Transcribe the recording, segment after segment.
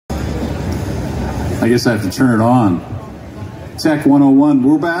I guess I have to turn it on. Tech 101,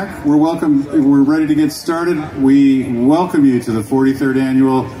 we're back. We're ready to get started. We welcome you to the 43rd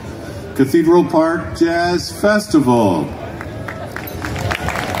Annual Cathedral Park Jazz Festival.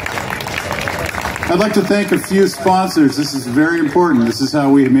 I'd like to thank a few sponsors. This is very important. This is how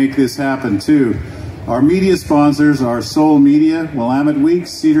we make this happen too. Our media sponsors are Soul Media, Willamette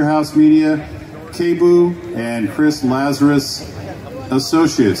Weeks, Cedar House Media, KBOO, and Chris Lazarus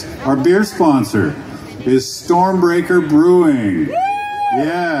Associates. Our beer sponsor is Stormbreaker Brewing.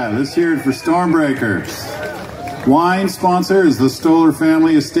 Yeah, let's hear it for Stormbreaker. Wine sponsor is the Stoller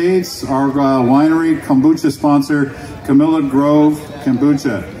Family Estates. Our winery kombucha sponsor, Camilla Grove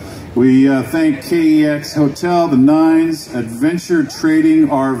Kombucha. We thank KEX Hotel, The Nines, Adventure Trading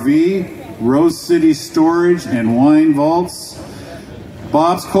RV, Rose City Storage and Wine Vaults,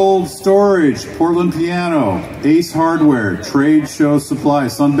 Bob's Cold Storage, Portland Piano, Ace Hardware, Trade Show Supply,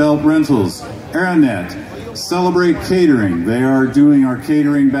 Sunbelt Rentals, Aranet, Celebrate Catering. They are doing our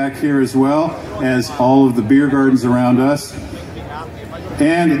catering back here as well as all of the beer gardens around us.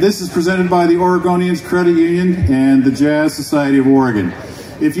 And this is presented by the Oregonians Credit Union and the Jazz Society of Oregon.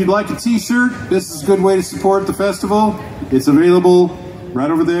 If you'd like a t-shirt, this is a good way to support the festival. It's available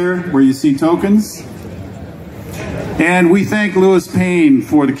right over there where you see tokens. And we thank Louis Payne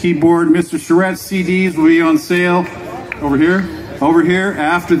for the keyboard. Mr. Charette's CDs will be on sale over here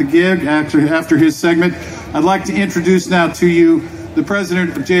after the gig, after his segment. I'd like to introduce now to you the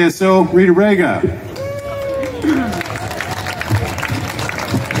president of JSO, Rita Rega.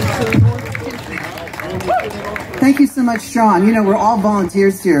 Thank you so much, Sean. You know, we're all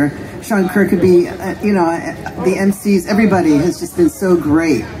volunteers here. Sean Kirkby, the MCs, everybody has just been so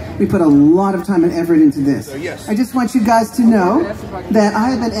great. We put a lot of time and effort into this. I just want you guys to know that I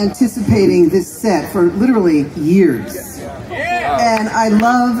have been anticipating this set for literally years. And I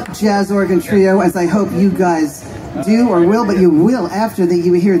love Jazz Organ Trio, as I hope you guys do or will, but you will after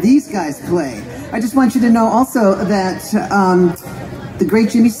you hear these guys play. I just want you to know also that the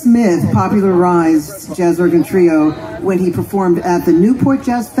great Jimmy Smith popularized Jazz Organ Trio when he performed at the Newport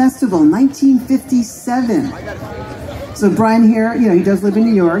Jazz Festival, 1957. So Brian here, he does live in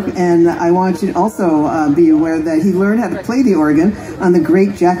New York, and I want you to also be aware that he learned how to play the organ on the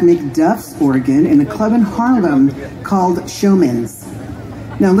great Jack McDuff's organ in a club in Harlem called Showman's.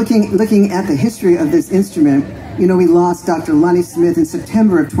 Now, looking at the history of this instrument, we lost Dr. Lonnie Smith in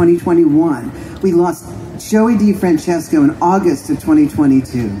September of 2021. We lost Joey DiFrancesco in August of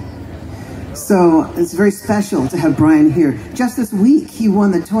 2022. So it's very special to have Brian here. Just this week, he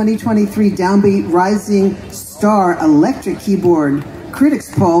won the 2023 Downbeat Rising Star Electric Keyboard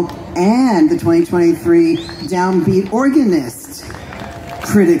Critics Poll and the 2023 Downbeat Organist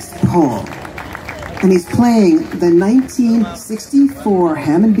Critics Poll. And he's playing the 1964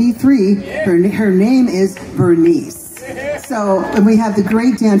 Hammond B3. Her name is Bernice. So, and we have the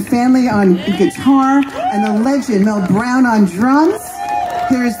great Dan Faehnle on guitar and the legend Mel Brown on drums.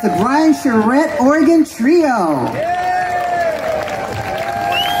 Here's the Brian Charette Organ Trio.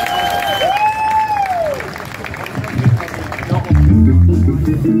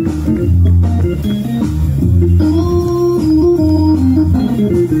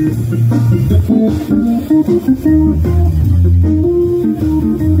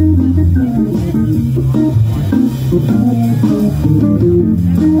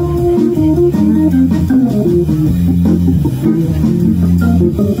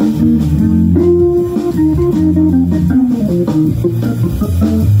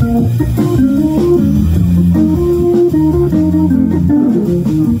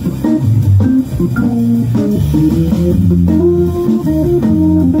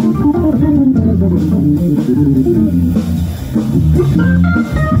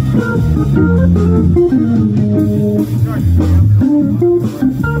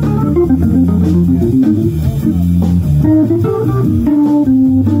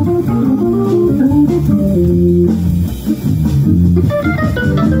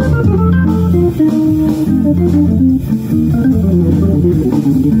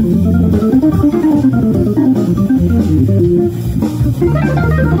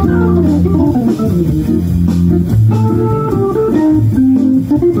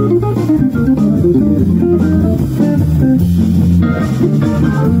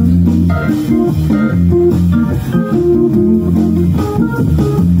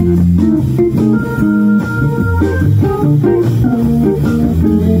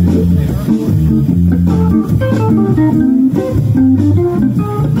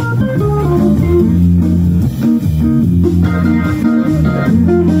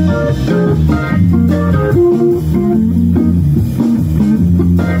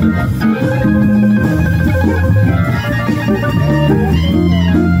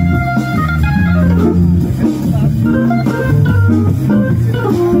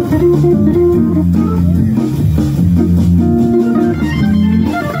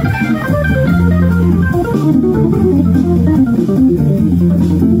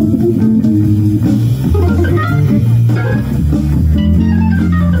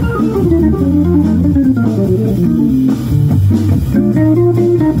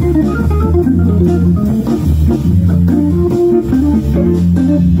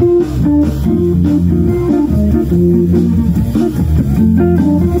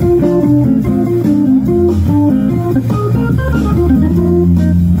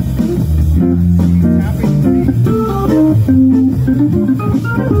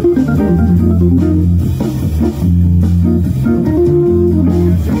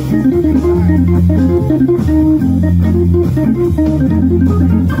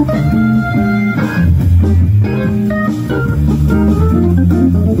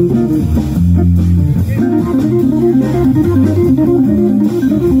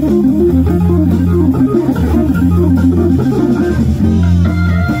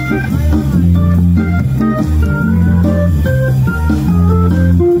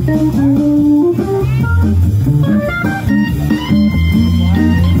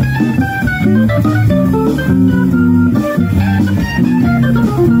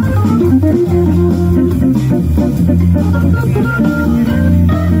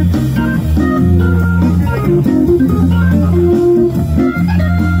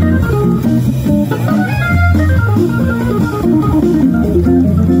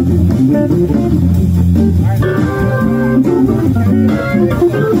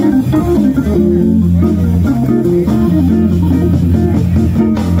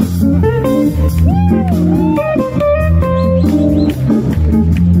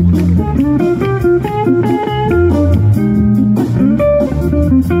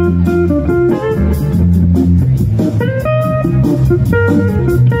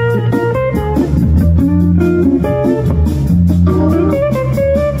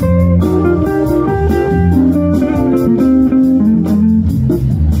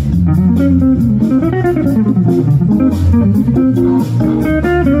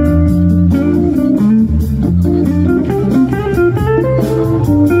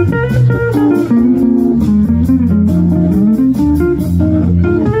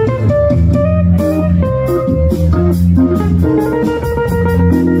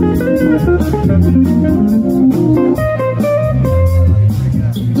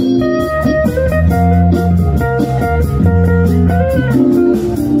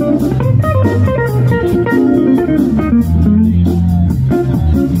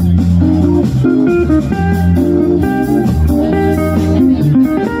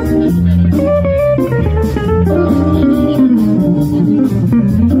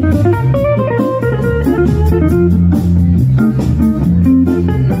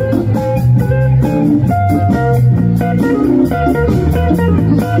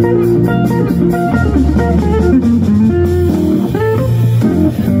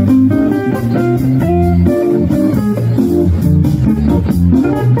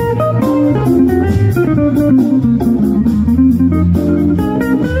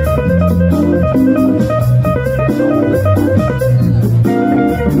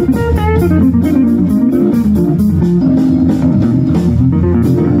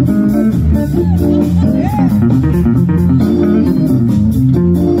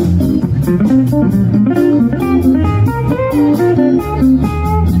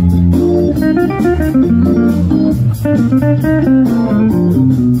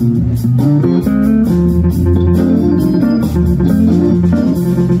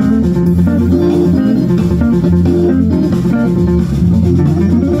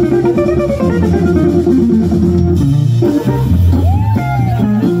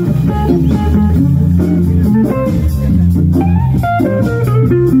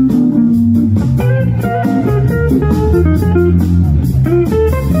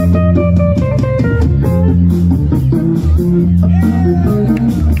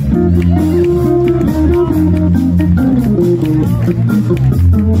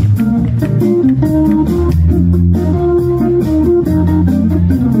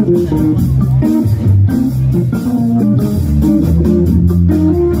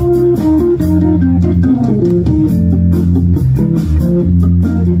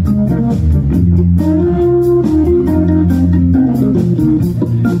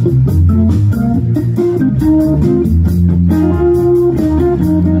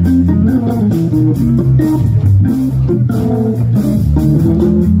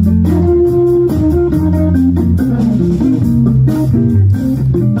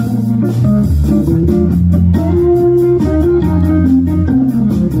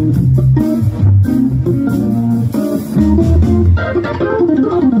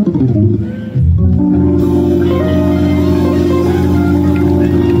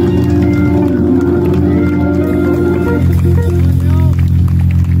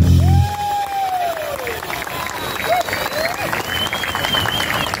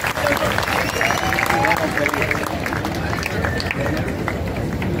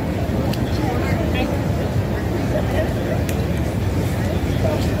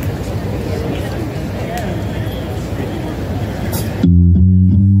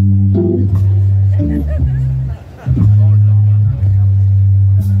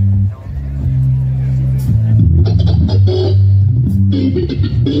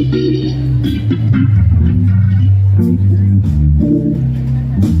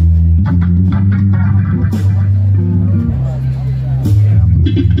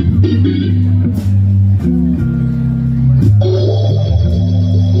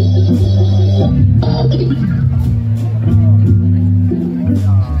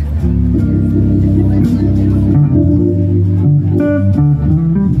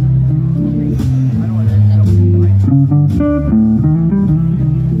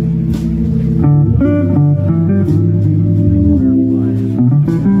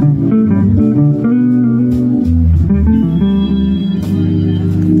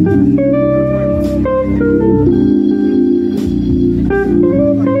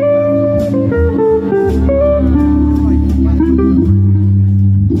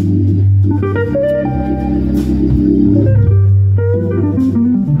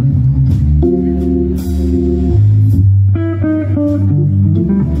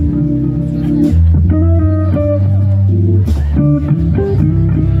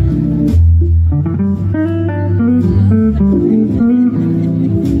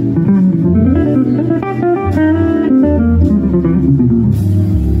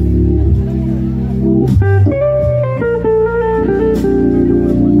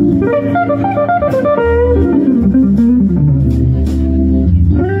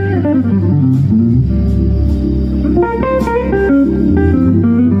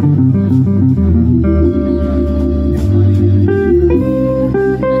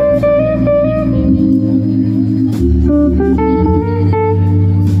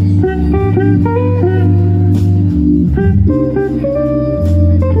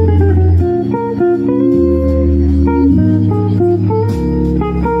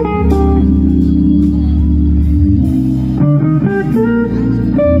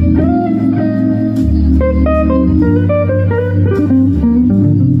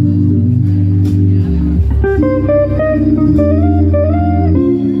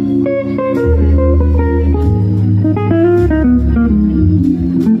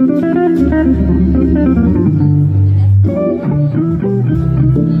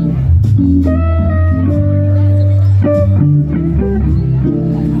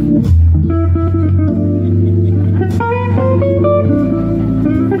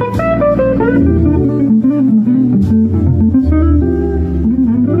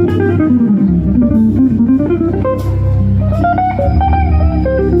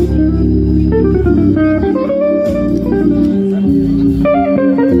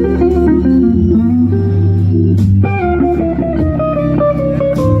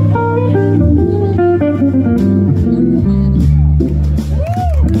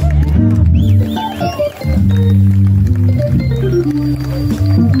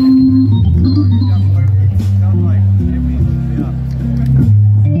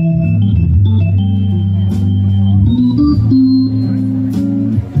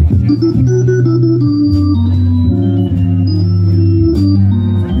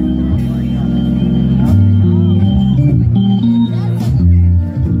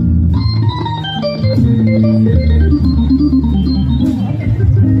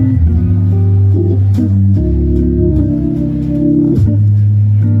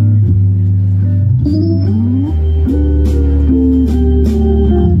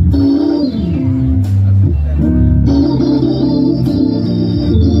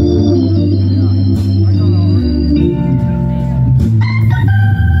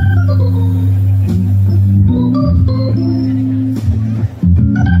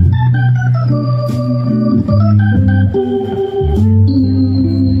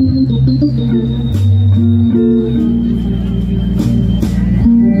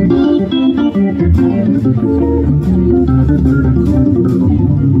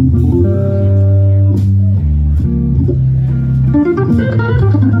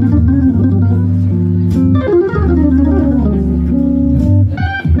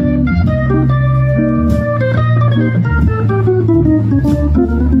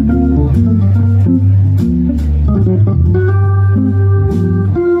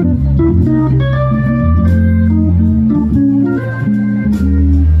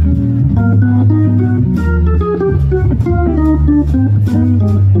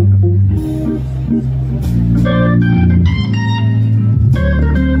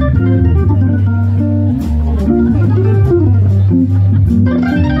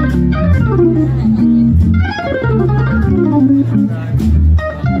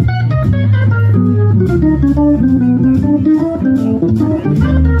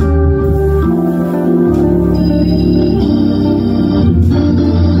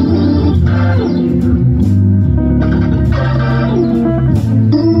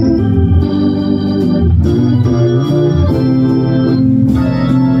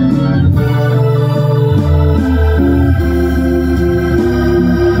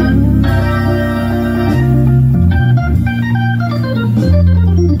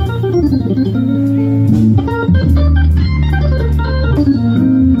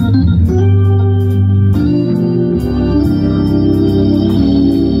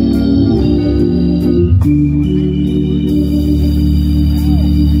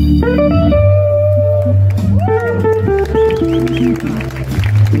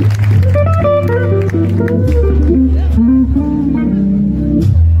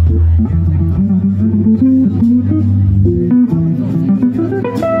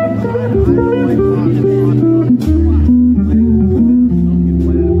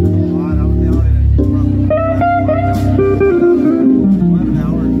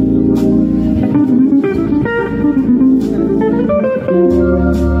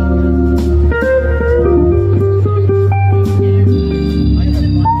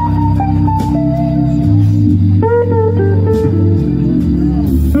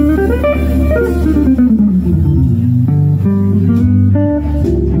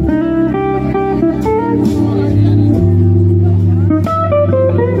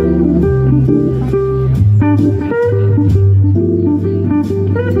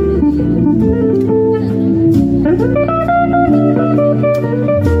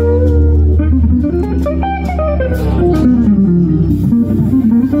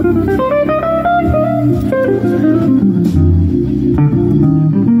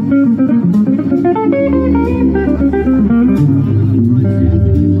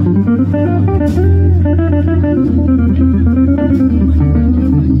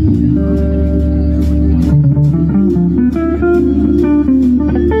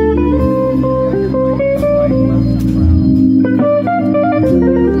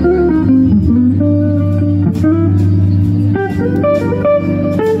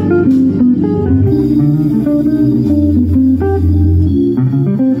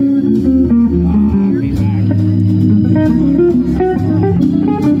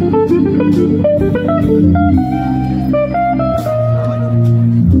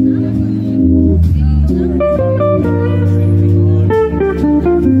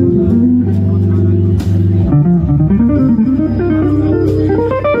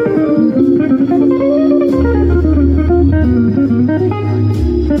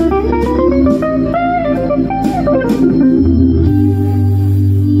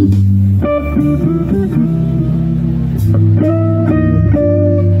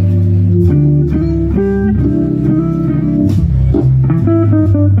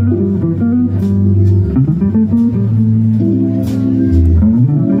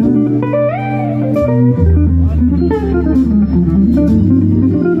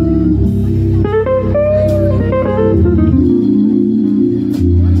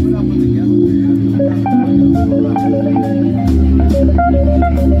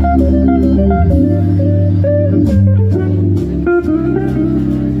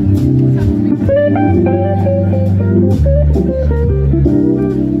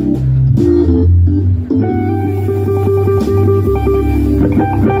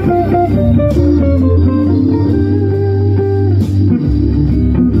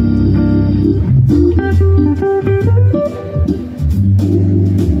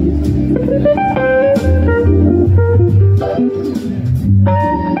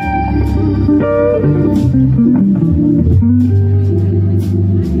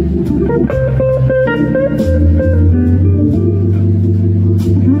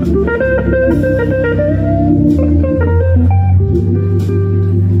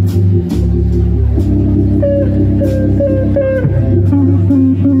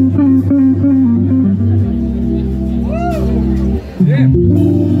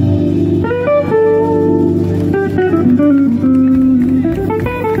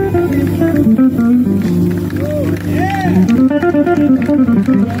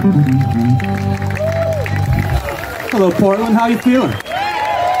 Portland. How you feeling?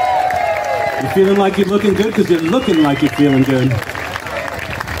 You feeling like you're looking good? Because you're looking like you're feeling good.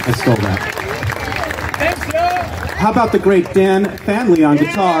 I stole that. Thanks, Joe. How about the great Dan Faehnle on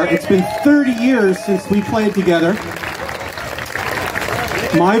guitar? It's been 30 years since we played together.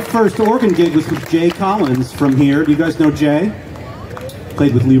 My first organ gig was with Jay Collins from here. Do you guys know Jay?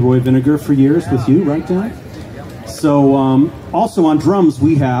 Played with Leroy Vinegar for years with you, right, Dan? So, also on drums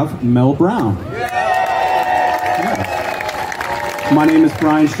we have Mel Brown. Yeah. My name is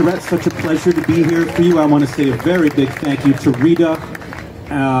Brian Charette. Such a pleasure to be here for you. I want to say a very big thank you to Rita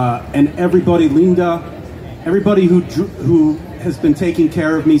and everybody, Linda, everybody who has been taking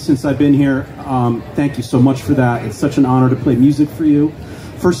care of me since I've been here. Thank you so much for that. It's such an honor to play music for you.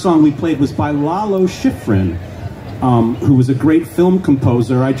 First song we played was by Lalo Schifrin, who was a great film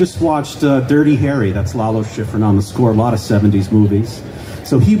composer. I just watched Dirty Harry. That's Lalo Schifrin on the score, a lot of 70s movies.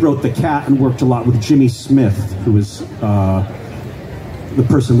 So he wrote The Cat and worked a lot with Jimmy Smith, who was the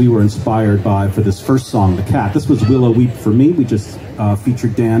person we were inspired by for this first song, The Cat. This was Willow Weep for me. We just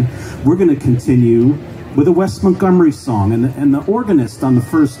featured Dan. We're going to continue with a Wes Montgomery song, and the organist on the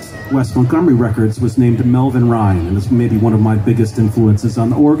first Wes Montgomery records was named Melvin Ryan, and this may be one of my biggest influences on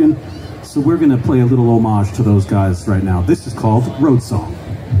the organ, so we're going to play a little homage to those guys right now. This is called Road Song.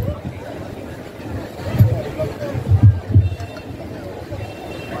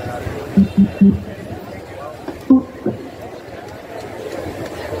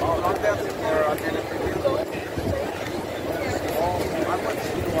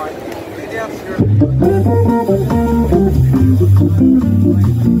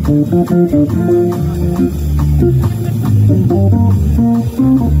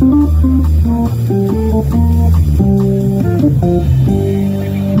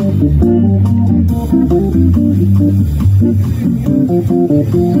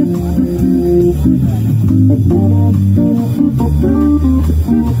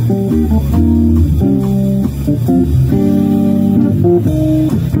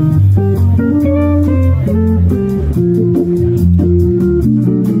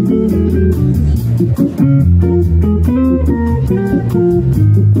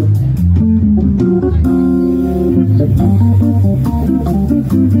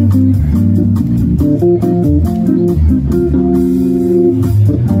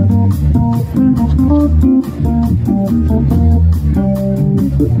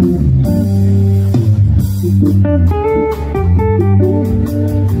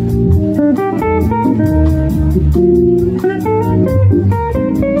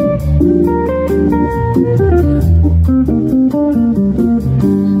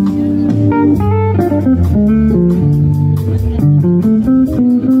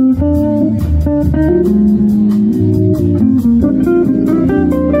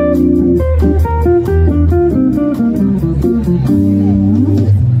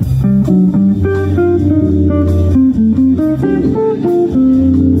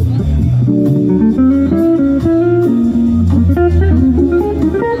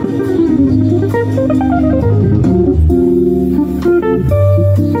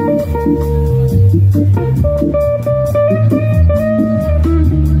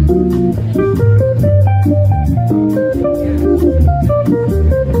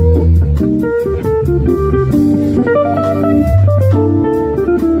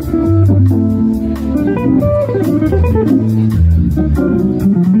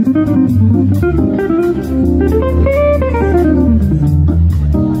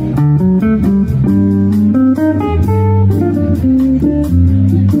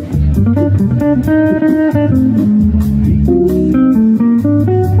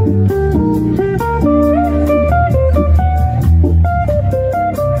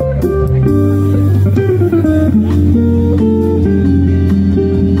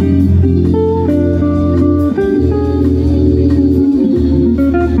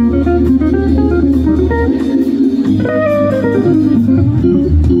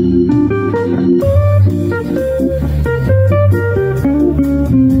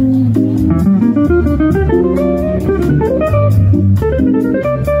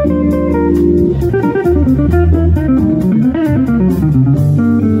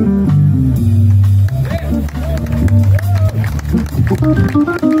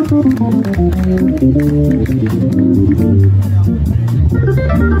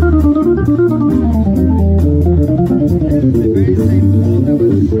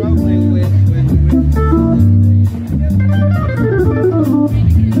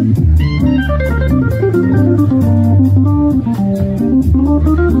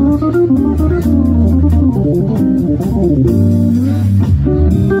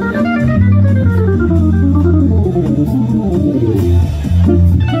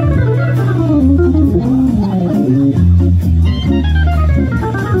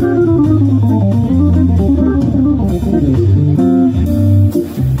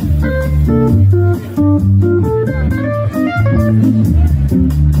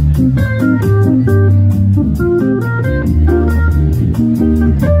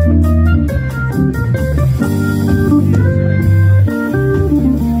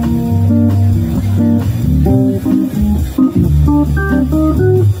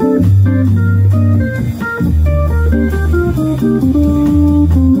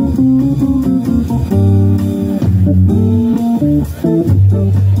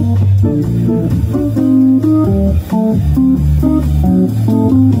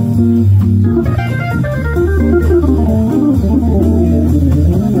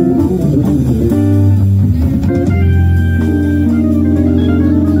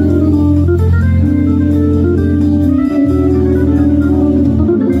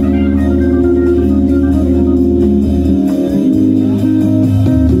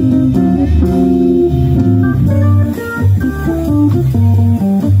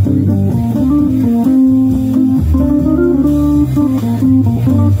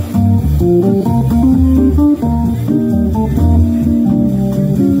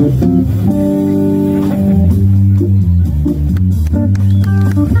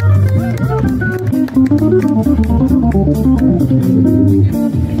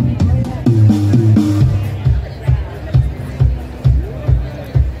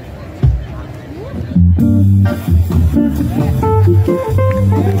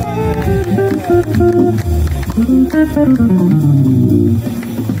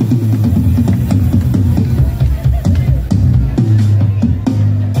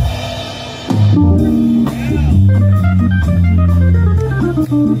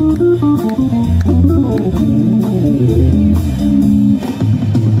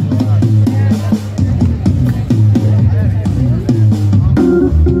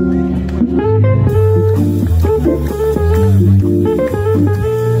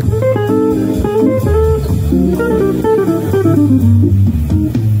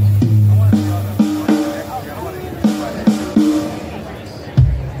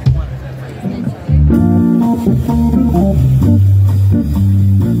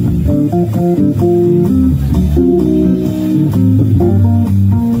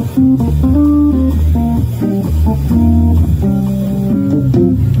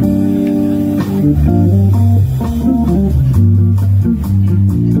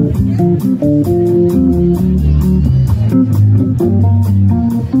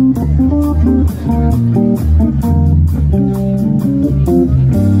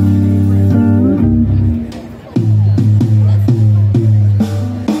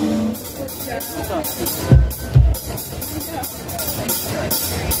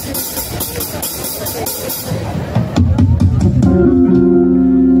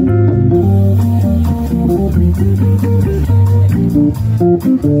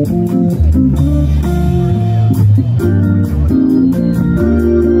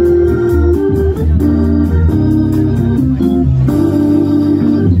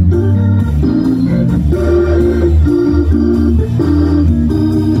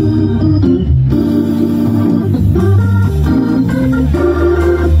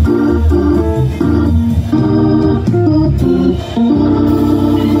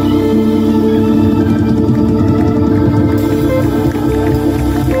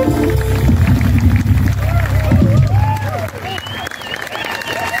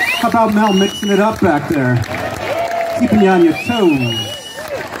 How about Mel mixing it up back there? Keeping you on your toes.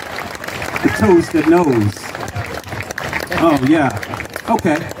 The toes that knows. Oh, yeah.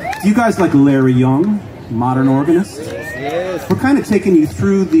 Okay. Do you guys like Larry Young, modern organist? Yes. We're kind of taking you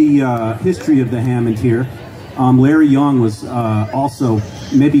through the history of the Hammond here. Larry Young was also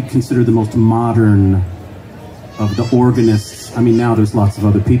maybe considered the most modern of the organists. I mean, now there's lots of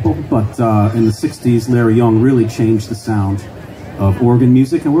other people, but in the 60s, Larry Young really changed the sound of organ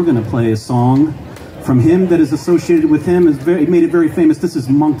music, and we're going to play a song from him that is associated with him. He made it very famous. This is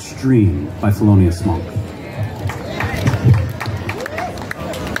Monk's Dream by Thelonious Monk.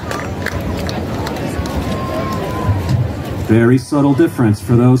 Very subtle difference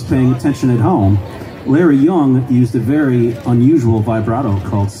for those paying attention at home. Larry Young used a very unusual vibrato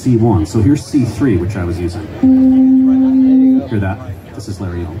called C1. So here's C3, which I was using. Hear that? This is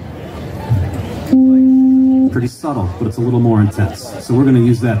Larry Young. Pretty subtle, but it's a little more intense. So we're going to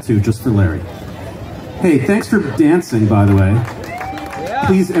use that too, just for Larry. Hey, thanks for dancing, by the way.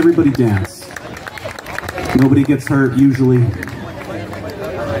 Please, everybody dance. Nobody gets hurt, usually.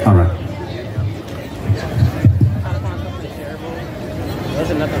 All right.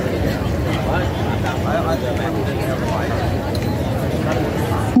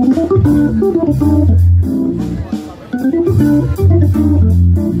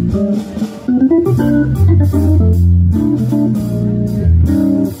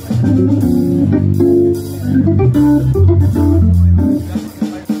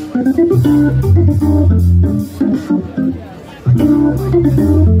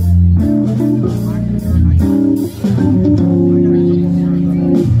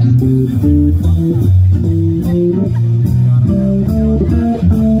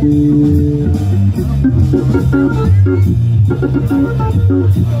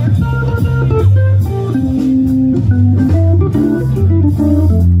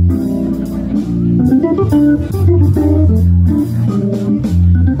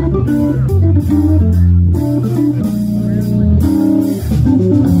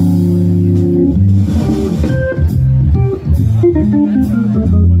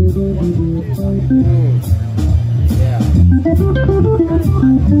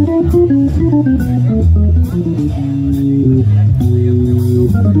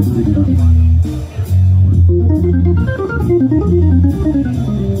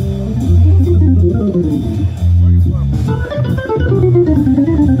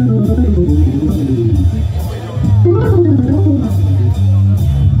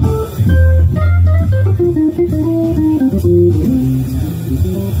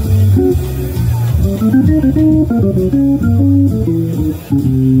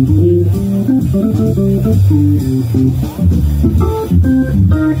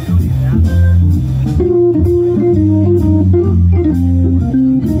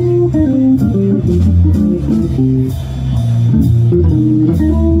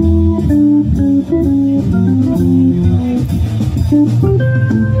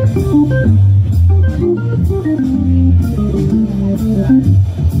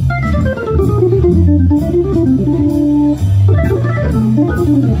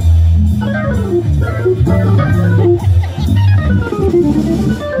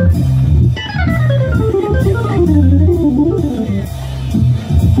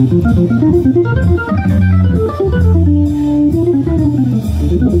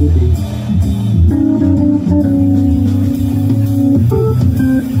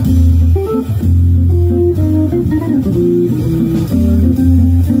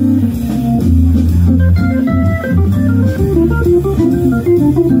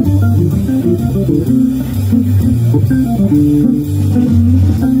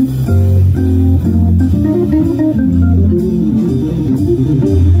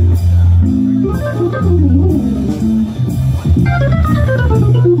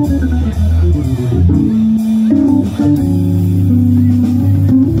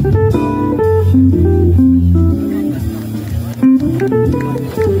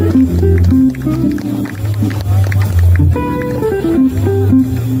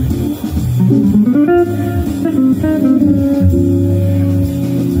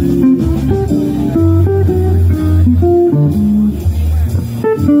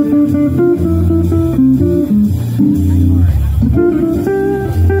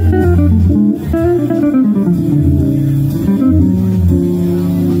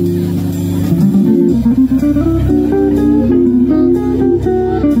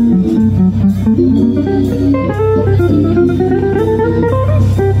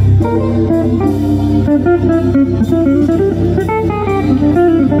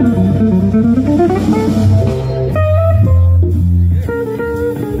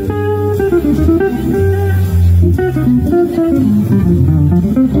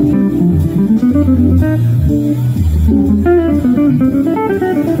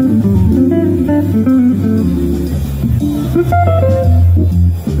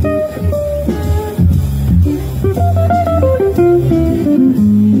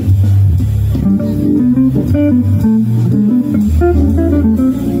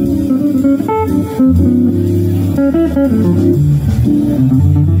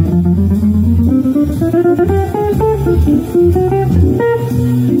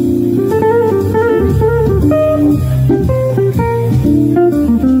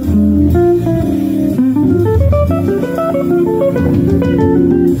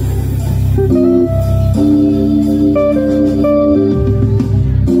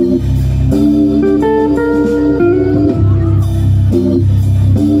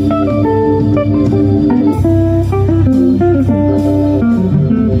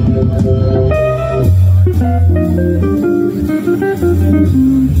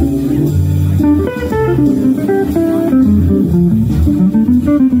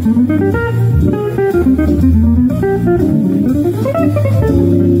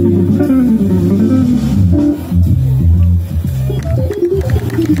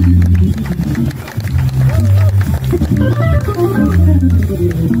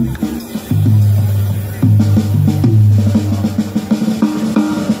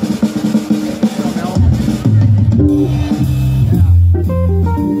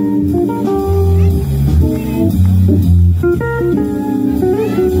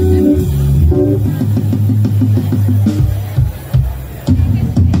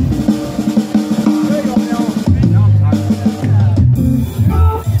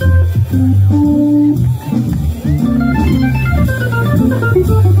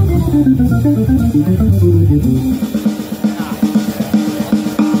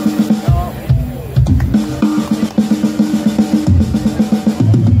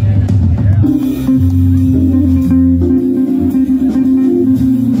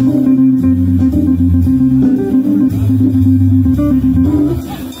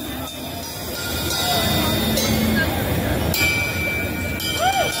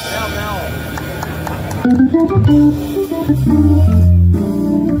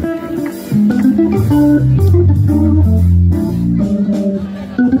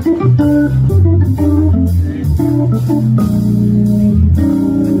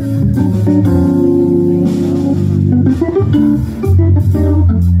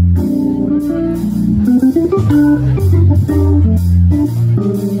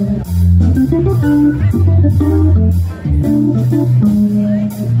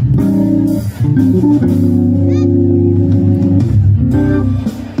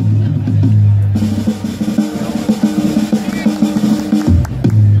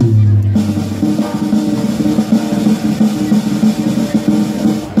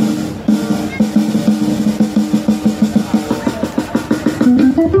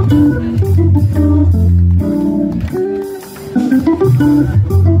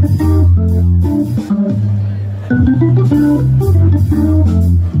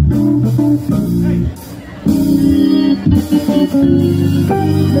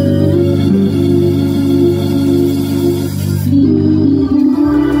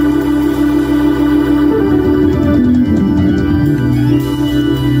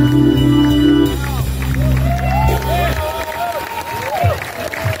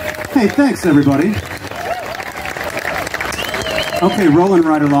 Hey, thanks everybody. Okay, rolling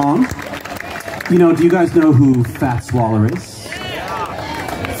right along. You know, do you guys know who Fats Waller is?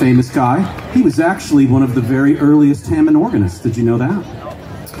 Famous guy. He was actually one of the very earliest Hammond organists. Did you know that?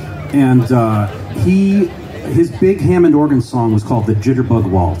 And his big Hammond organ song was called the Jitterbug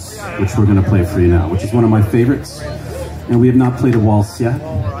Waltz, which we're going to play for you now, which is one of my favorites. And we have not played a waltz yet.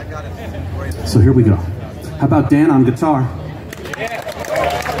 So here we go. How about Dan on guitar?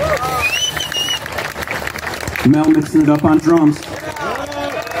 Mel mixing it up on drums.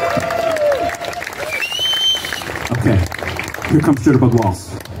 Okay, here comes Jitterbug Waltz.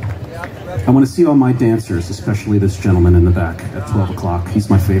 I want to see all my dancers, especially this gentleman in the back at 12 o'clock.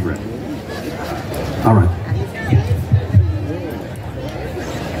 He's my favorite. All right.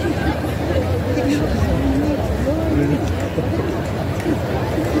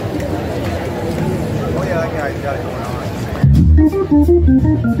 Oh yeah, that guy's got it going on.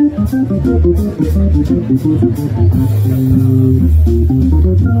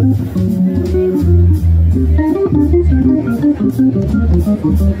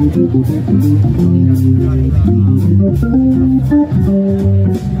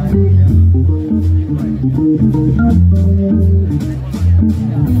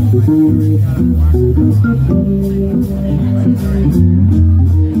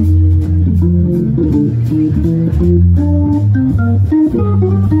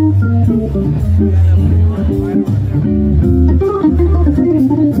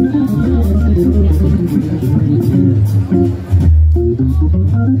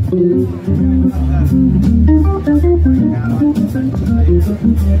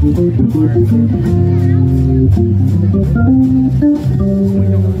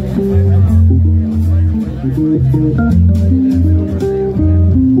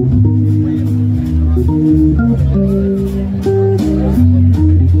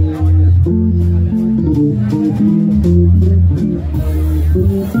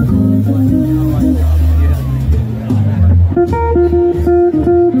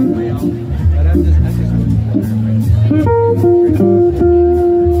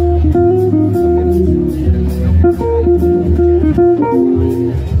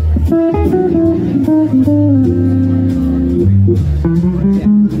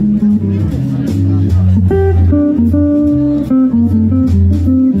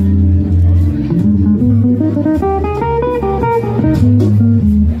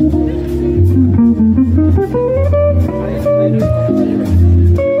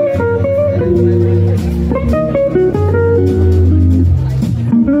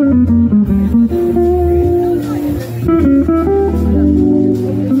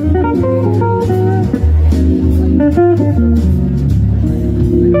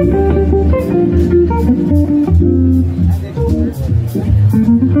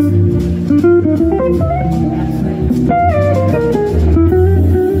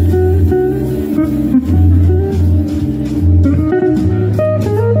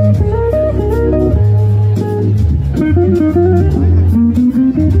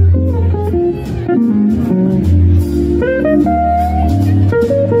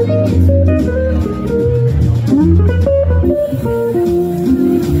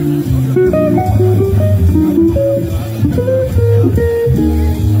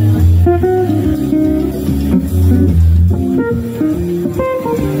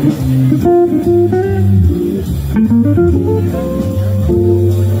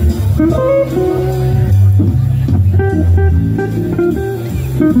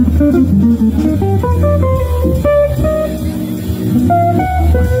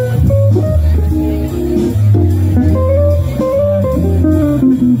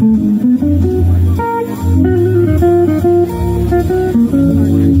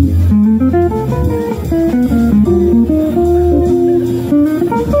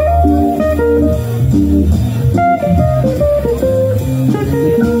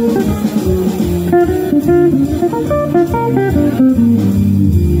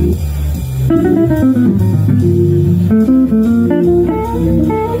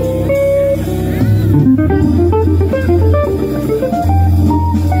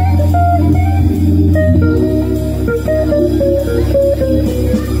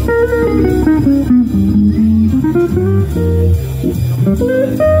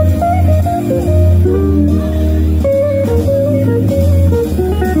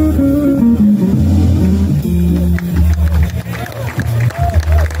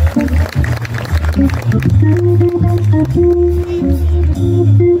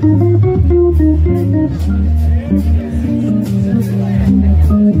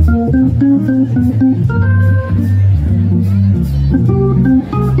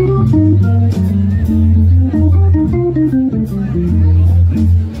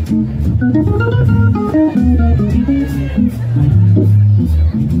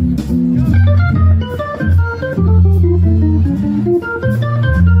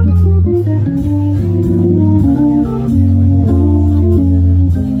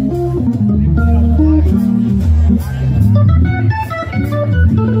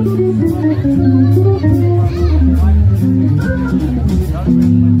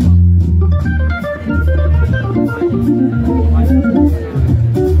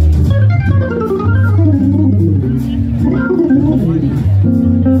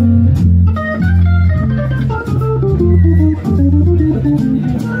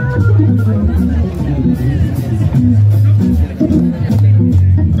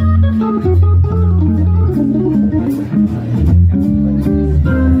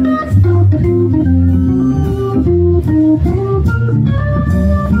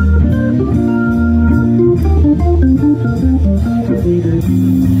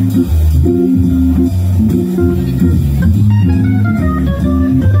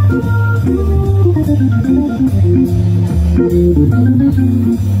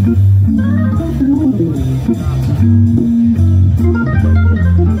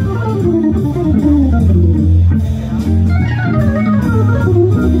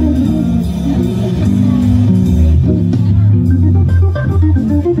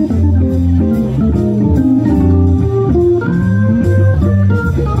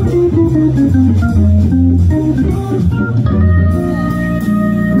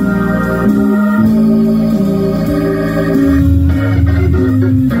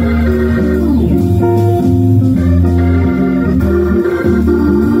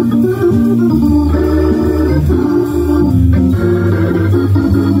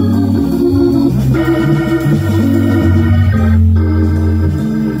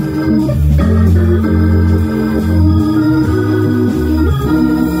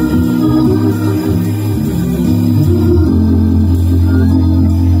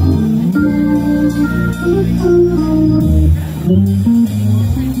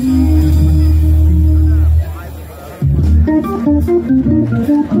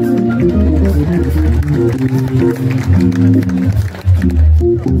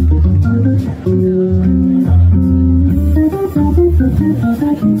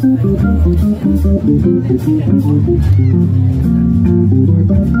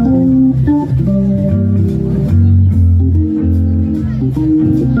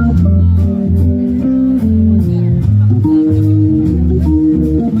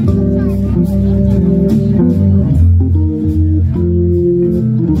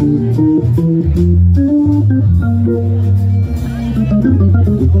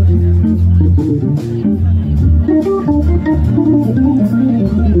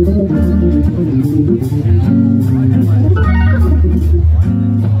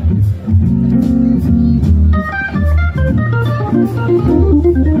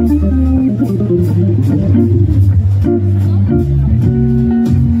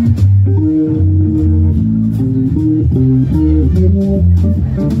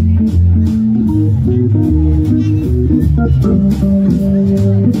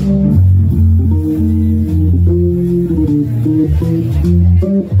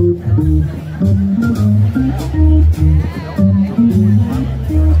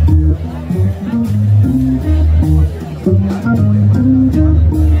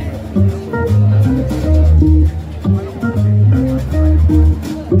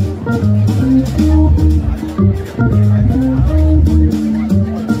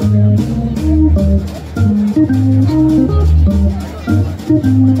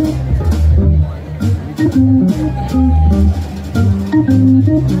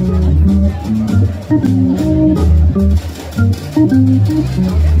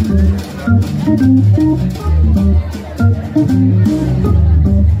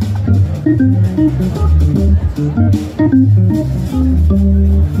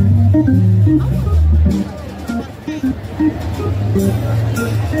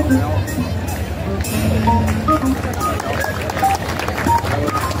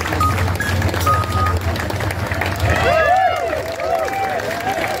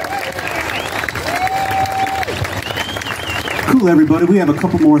 Cool, everybody. We have a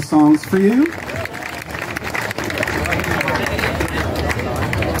couple more songs for you.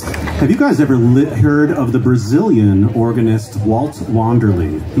 Have you guys ever heard of the Brazilian organist Walt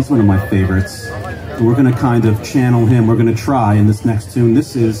Wanderley? He's one of my favorites. we're going to kind of channel him. We're going to try in this next tune.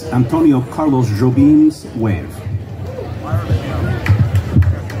 This is Antonio Carlos Jobim's Wave.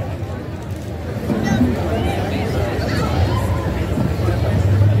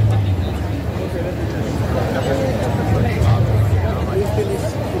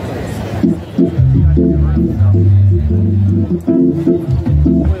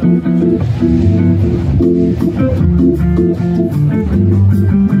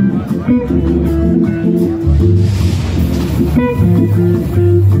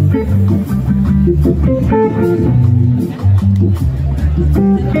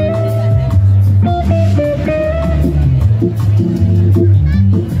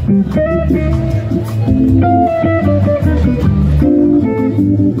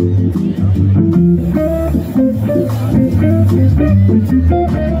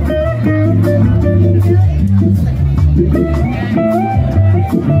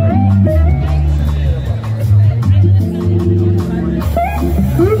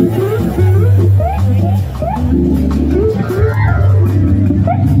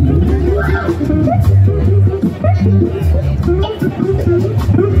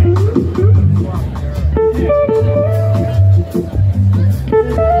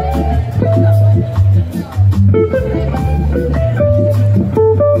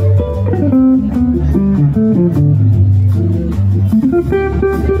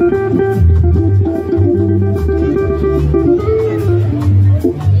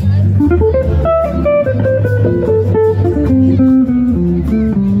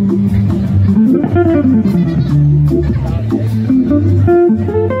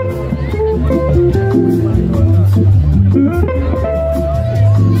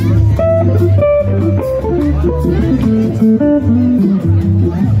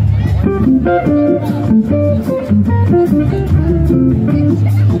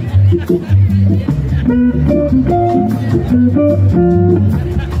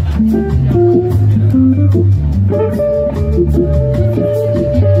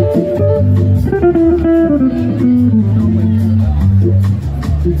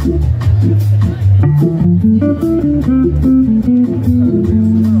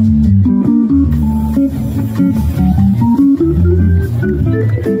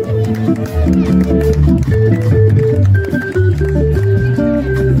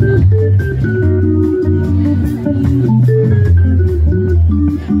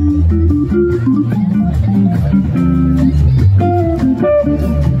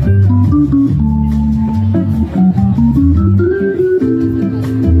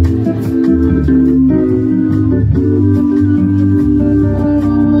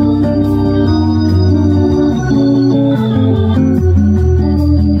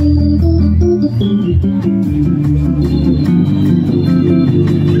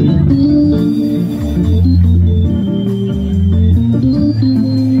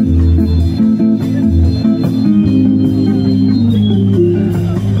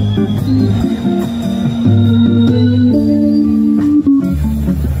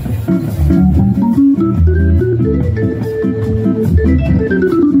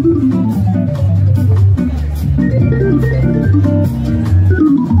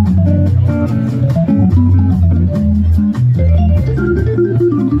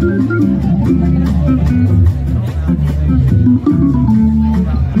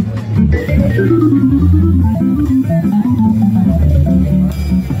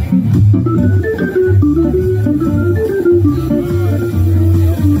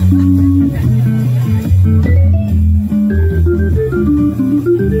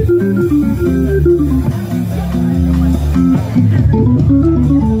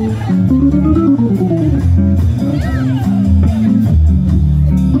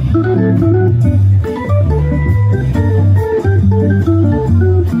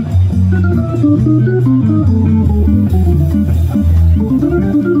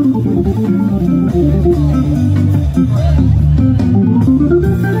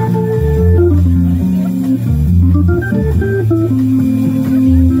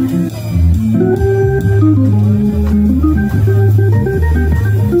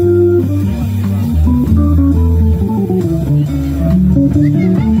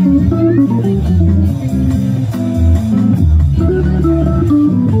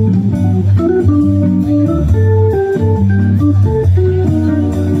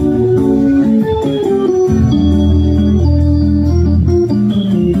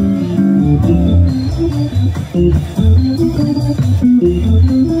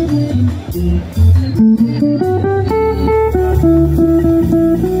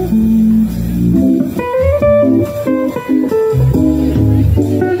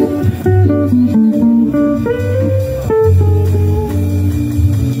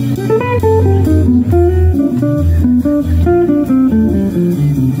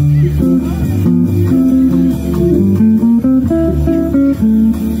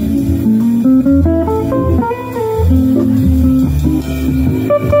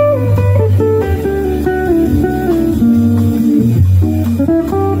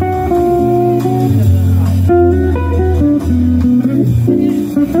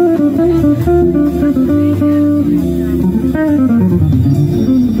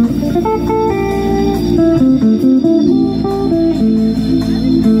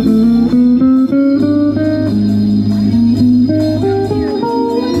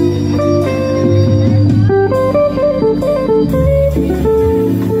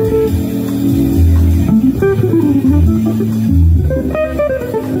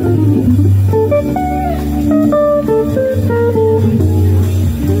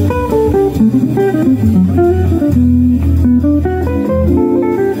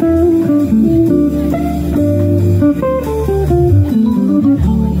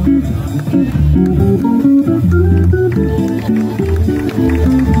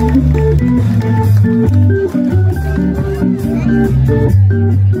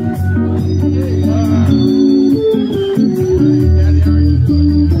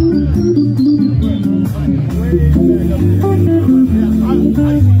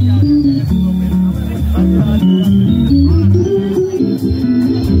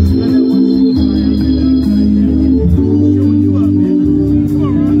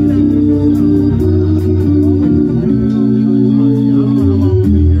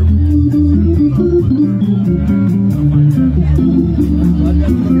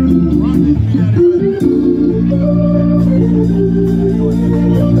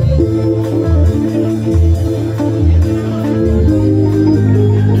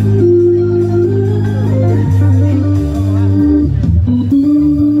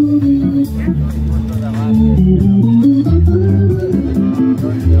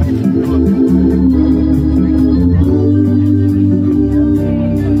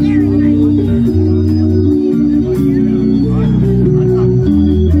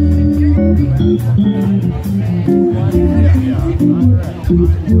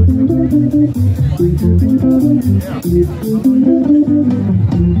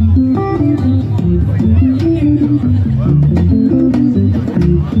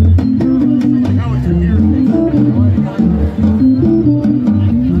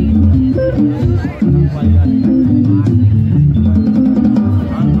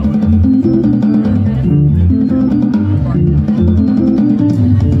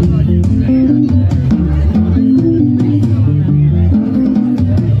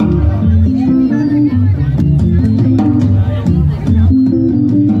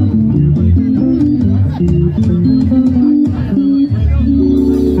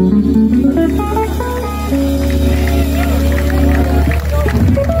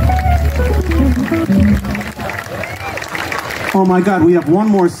 Oh my God, we have one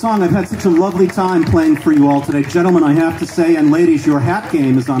more song. I've had such a lovely time playing for you all today. Gentlemen, I have to say, and ladies, your hat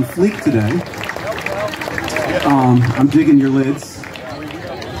game is on fleek today. I'm digging your lids.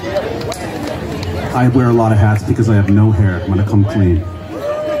 I wear a lot of hats because I have no hair. I'm gonna come clean.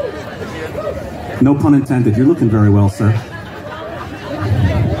 No pun intended. You're looking very well, sir.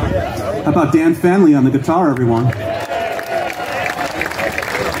 How about Dan Faehnle on the guitar, everyone?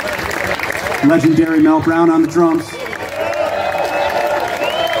 Legendary Mel Brown on the drums.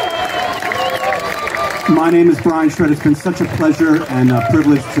 My name is Brian Charette. It's been such a pleasure and a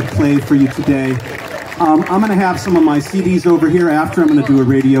privilege to play for you today. I'm going to have some of my CDs over here after. I'm going to do a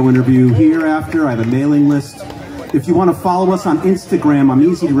radio interview here after. I have a mailing list. If you want to follow us on Instagram, I'm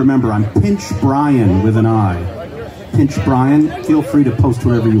easy to remember. I'm Pinch Brian with an I. Pinch Brian. Feel free to post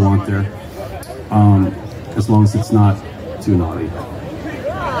whatever you want there, as long as it's not too naughty.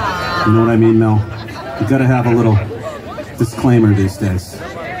 You know what I mean, Mel? You got to have a little disclaimer these days.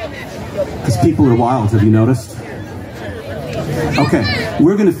 Because people are wild, have you noticed? Okay,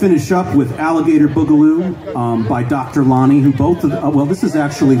 we're going to finish up with Alligator Boogaloo by Dr. Lonnie, who both of, well, this is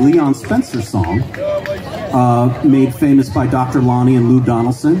actually Leon Spencer's song, made famous by Dr. Lonnie and Lou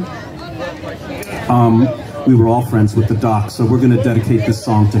Donaldson. We were all friends with the doc, so we're going to dedicate this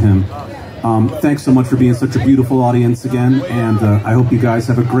song to him. Thanks so much for being such a beautiful audience again, and I hope you guys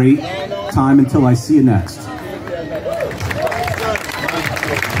have a great time until I see you next.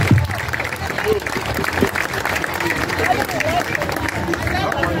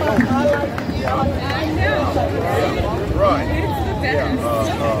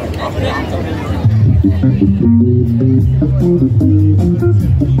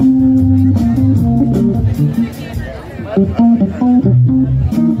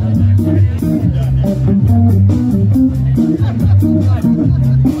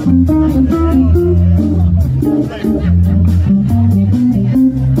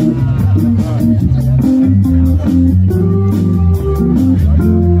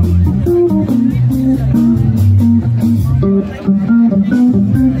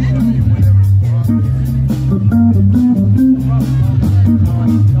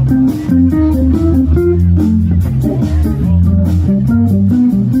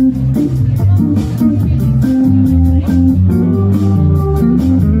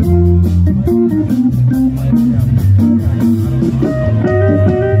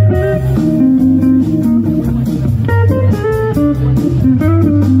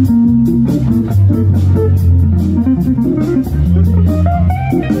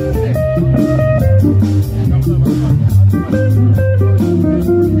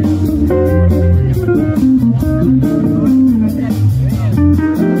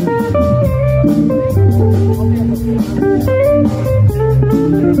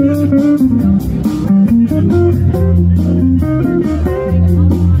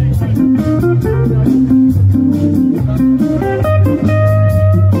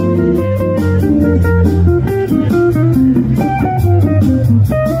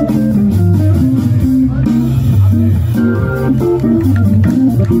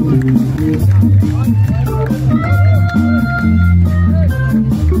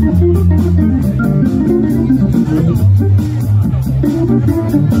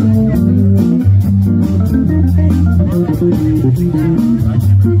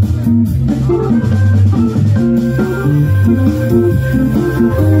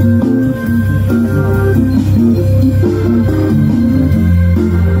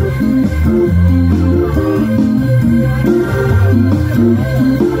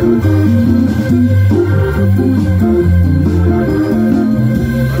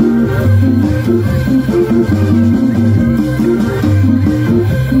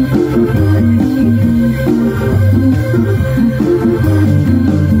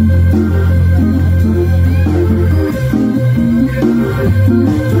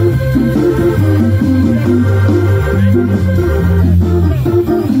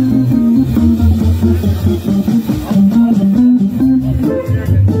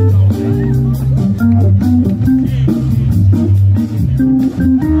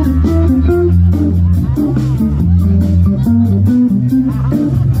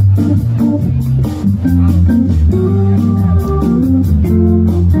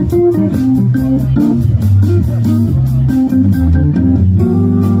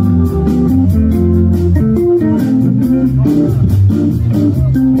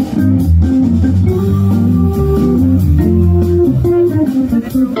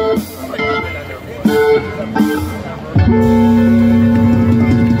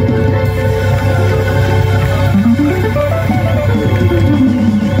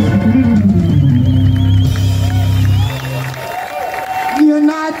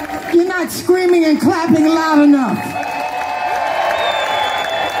 You're not screaming and clapping loud enough.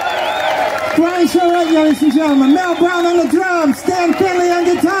 Brian Charette, ladies and gentlemen. Mel Brown on the drums. Dan Faehnle on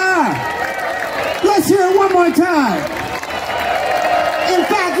guitar. Let's hear it one more time. In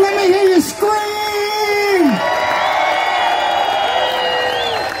fact, let me hear you scream.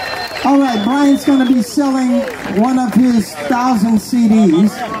 All right, Brian's going to be selling one of his 1,000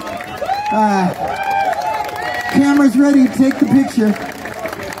 CDs. Camera's ready, take the picture.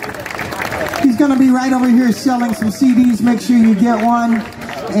 He's going to be right over here selling some CDs. Make sure you get one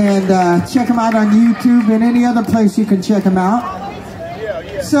and check him out on YouTube and any other place you can check him out.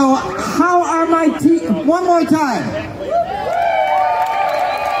 So, how are my one more time.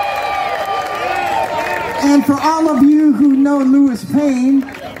 And for all of you who know Louis Payne,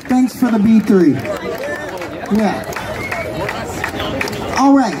 thanks for the B3. Yeah.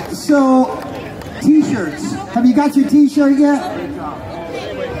 All right, so T-shirts. Have you got your T-shirt yet?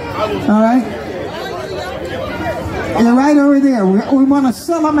 All right. They're right over there. We want to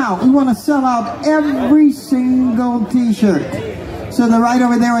sell them out. We want to sell out every single T-shirt. So they're right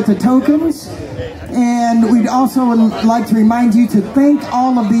over there with the tokens. And we'd also like to remind you to thank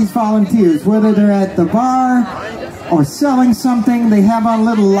all of these volunteers, whether they're at the bar or selling something. They have on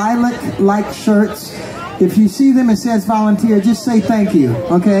little lilac-like shirts. If you see them, it says volunteer, just say thank you,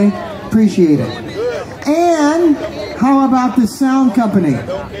 okay? Appreciate it. And how about the sound company?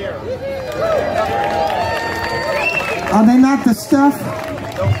 Are they not the stuff?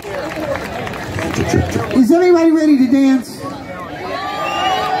 Is everybody ready to dance?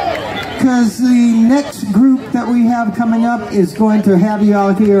 Because the next group that we have coming up is going to have you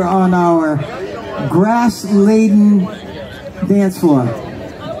out here on our grass-laden dance floor.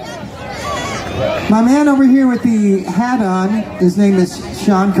 My man over here with the hat on, his name is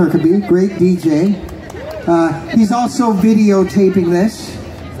Sean Kirkaby, great DJ. He's also videotaping this.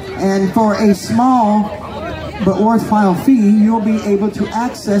 And for a small but worthwhile fee, you'll be able to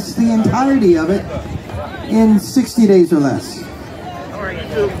access the entirety of it in 60 days or less.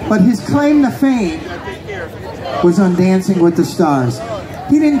 But his claim to fame was on Dancing with the Stars.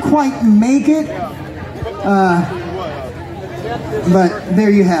 He didn't quite make it, but there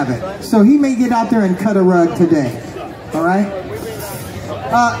you have it. So he may get out there and cut a rug today, all right?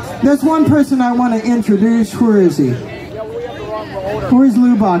 There's one person I want to introduce. Where is he? Where's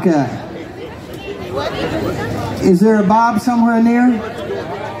Lubach at? Is there a Bob somewhere near?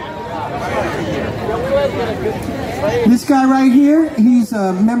 This guy right here, he's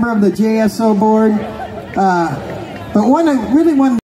a member of the JSO board. But really one